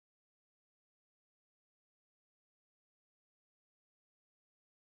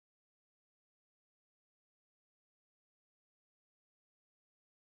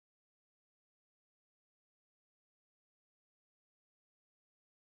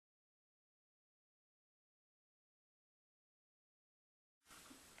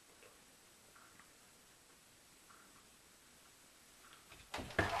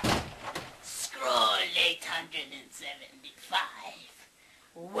175.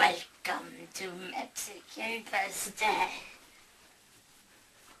 Welcome to Mexican Pastel.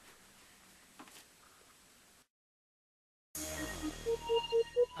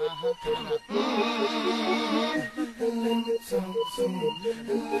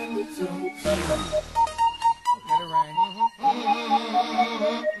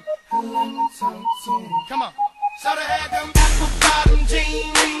 Come on. So they had them apple bottom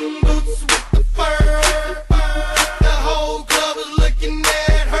jean boots with the fur. The whole club was looking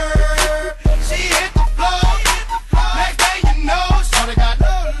at her. She hit the floor. Next thing you know, shorty got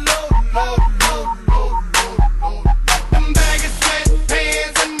low. Them baggy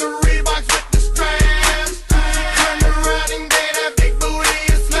sweatpants and the Reeboks with the straps. Turned around and gave that big booty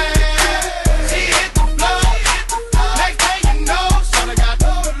a slam. She hit the floor. Next thing you know, shorty got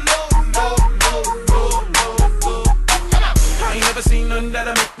low. I ain't never seen nothing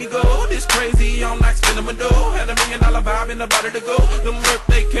that'll make me go this crazy. I'm like spinning my dough. Had $1 million vibe in the body to go. Them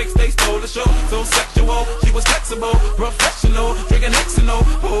birthday cakes, they stole the show. So sexual, she was flexible, professional, drinking Xano.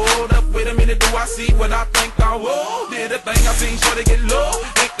 Hold up, wait a minute, do I see what I think I will? Did a thing I seen, sure to get low.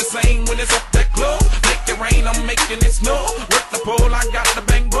 Ain't the same when it's up that close. Make it rain, I'm making it snow. Work the pole, I got the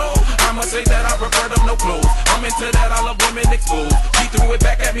bang bro. I'ma say that I prefer them no clothes. I'm into that, I love women exposed. She threw it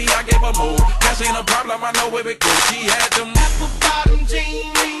back at me, I gave her more. Cash ain't a problem, I know where it goes. She had them apple bottom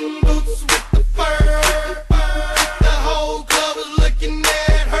jean boots with the fur. The whole club was looking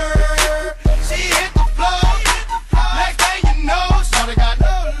at her. She hit the floor. Next thing you know, shorty got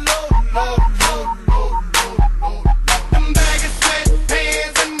low. Them baggy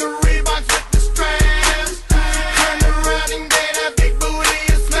sweatpants and the Reeboks with the straps. Turned around and gave that big booty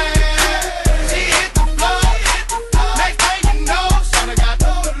a slam. She hit the floor. Next thing you know, shorty got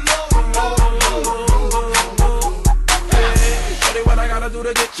low. Shorty, what I gotta do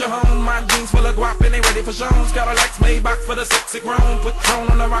to get you home? My jeans full of guap and they ready for shows. Got a Lex Maybach for the sexy grown. Put Tron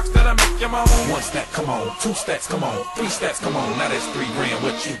on the rocks that'll make you moan. 1 stack, come on. 2 stacks, come on. 3 stacks, come on. Now that's 3 grand.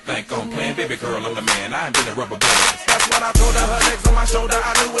 What you think I'm playing? Baby girl, I'm the man. I ain't been a rubber band. That's what I told her. Her legs on my shoulder.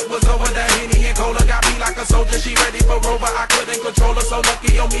 I knew it was over. That Henny and Cola got me like a soldier. She ready for Rover. I couldn't control her. So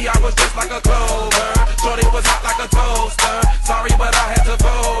lucky on me, I was just like a clover. Shorty was hot like a toaster. Sorry, but I had to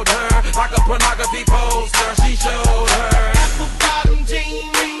fold her like a pornography poster. She showed her apple bottom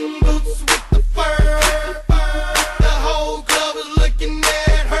jeans.